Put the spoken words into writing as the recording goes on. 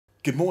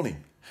Good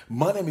morning.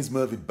 My name is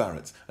Mervyn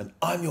Barrett and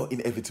I'm your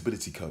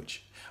inevitability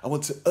coach. I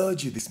want to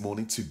urge you this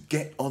morning to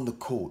get on the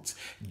court.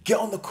 Get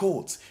on the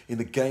court in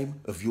the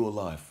game of your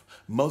life.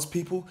 Most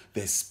people,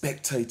 they're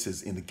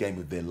spectators in the game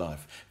of their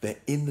life. They're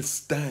in the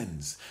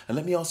stands. And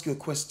let me ask you a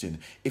question.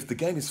 If the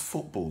game is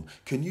football,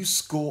 can you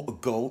score a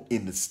goal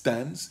in the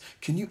stands?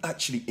 Can you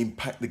actually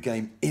impact the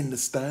game in the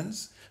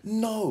stands?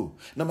 No.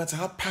 No matter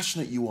how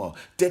passionate you are,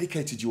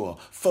 dedicated you are,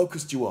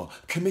 focused you are,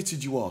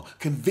 committed you are,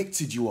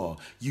 convicted you are,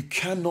 you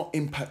cannot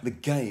impact the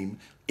game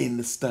in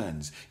the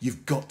stands.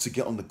 You've got to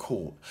get on the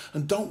court.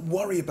 And don't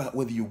worry about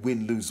whether you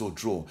win, lose or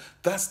draw.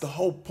 That's the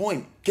whole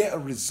point. Get a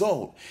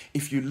result.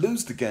 If you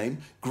lose the game,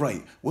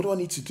 great. What do I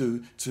need to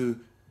do to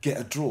get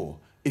a draw?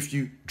 If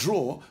you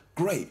draw,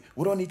 great.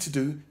 What do I need to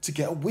do to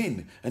get a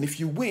win? And if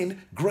you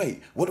win,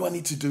 great. What do I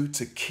need to do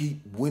to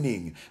keep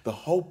winning? The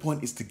whole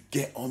point is to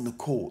get on the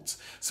court.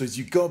 So as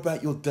you go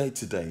about your day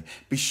today,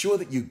 be sure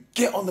that you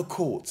get on the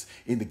court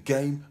in the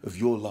game of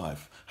your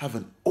life. Have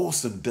an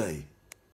awesome day.